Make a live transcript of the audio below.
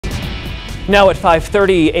Now at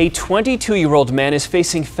 5:30, a 22-year-old man is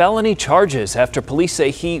facing felony charges after police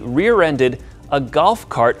say he rear-ended a golf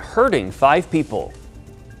cart, hurting 5 people.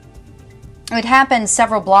 It happened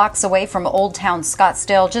several blocks away from Old Town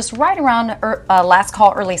Scottsdale, just right around last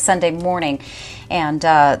call early Sunday morning. And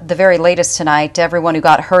the very latest tonight, everyone who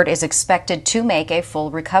got hurt is expected to make a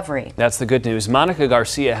full recovery. That's the good news. Monica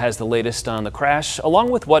Garcia has the latest on the crash,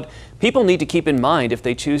 along with what people need to keep in mind if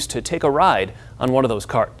they choose to take a ride on one of those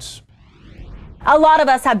carts. A lot of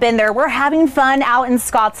us have been there. We're having fun out in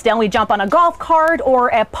Scottsdale. We jump on a golf cart or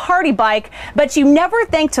a party bike, but you never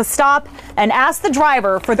think to stop and ask the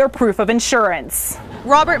driver for their proof of insurance.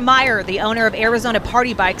 Robert Meyer, the owner of Arizona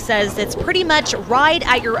Party Bike, says it's pretty much ride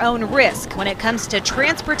at your own risk when it comes to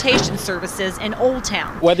transportation services in Old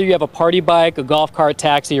Town. Whether you have a party bike, a golf cart,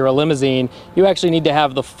 taxi, or a limousine, you actually need to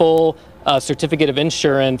have the full certificate of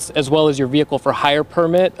insurance as well as your vehicle for hire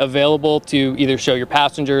permit available to either show your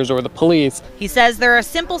passengers or the police. He says there are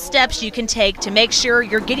simple steps you can take to make sure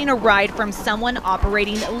you're getting a ride from someone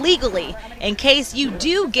operating legally. In case you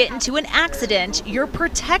do get into an accident, you're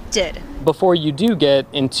protected. Before you do get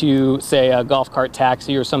into, say, a golf cart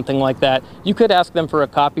taxi or something like that, you could ask them for a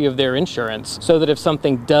copy of their insurance so that if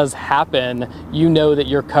something does happen, you know that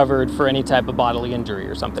you're covered for any type of bodily injury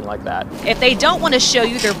or something like that. If they don't want to show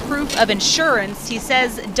you their proof of insurance, he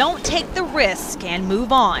says don't take the risk and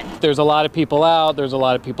move on. There's a lot of people out, there's a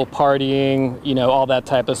lot of people partying, all that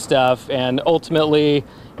type of stuff, and ultimately,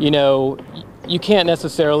 you can't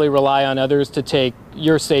necessarily rely on others to take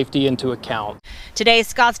your safety into account. Today,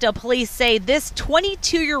 Scottsdale police say this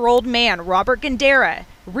 22-year-old man, Robert Gandera,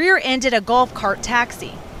 rear-ended a golf cart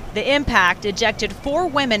taxi. The impact ejected 4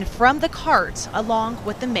 women from the cart along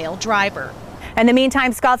with the male driver. In the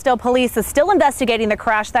meantime, Scottsdale police is still investigating the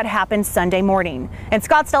crash that happened Sunday morning. In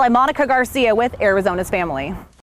Scottsdale, I'm Monica Garcia with Arizona's Family.